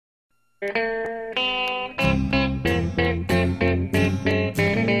Hello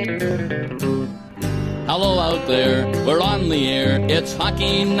out there, we're on the air, it's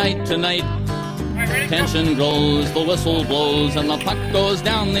hockey night tonight. Tension grows, the whistle blows, and the puck goes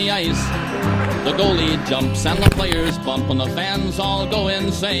down the ice. The goalie jumps and the players bump and the fans all go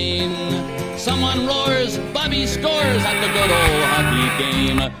insane. Someone roars, Bobby scores at the good old hockey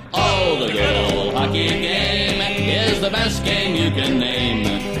game. Oh, the good old hockey game is the best game you can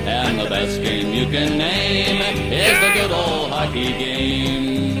name. And the best game you can name is the good old hockey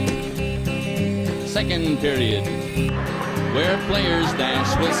game. Second period, where players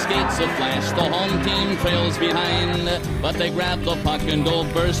dash with skates aflash. The home team trails behind, but they grab the puck and go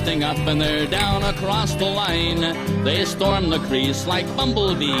bursting up, and they're down across the line. They storm the crease like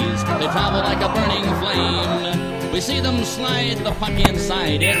bumblebees. They travel like a burning flame. We see them slide the puck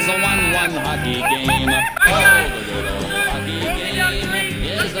inside. It's a 1-1 hockey game. Oh, the good old hockey game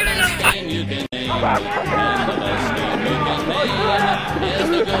is the best game you can name. And the best game you can name is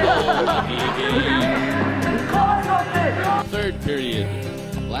the good old hockey game. Third period,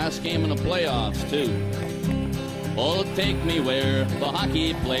 last game in the playoffs too. Oh, take me where the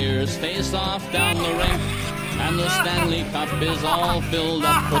hockey players face off down the rink, and the Stanley Cup is all filled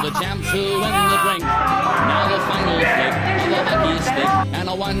up for the champs who win the drink. Now the final flick of the hockey stick and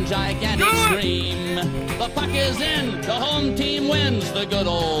a one gigantic scream. The puck is in, the home team wins the good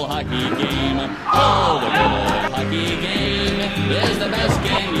old hockey game. Oh, the good old hockey game is the best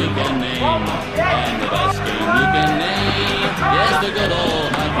game you can name. And the best game you can name is the good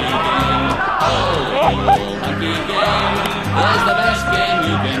old hockey game. Oh, the good old hockey game is the best game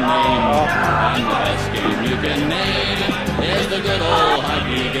you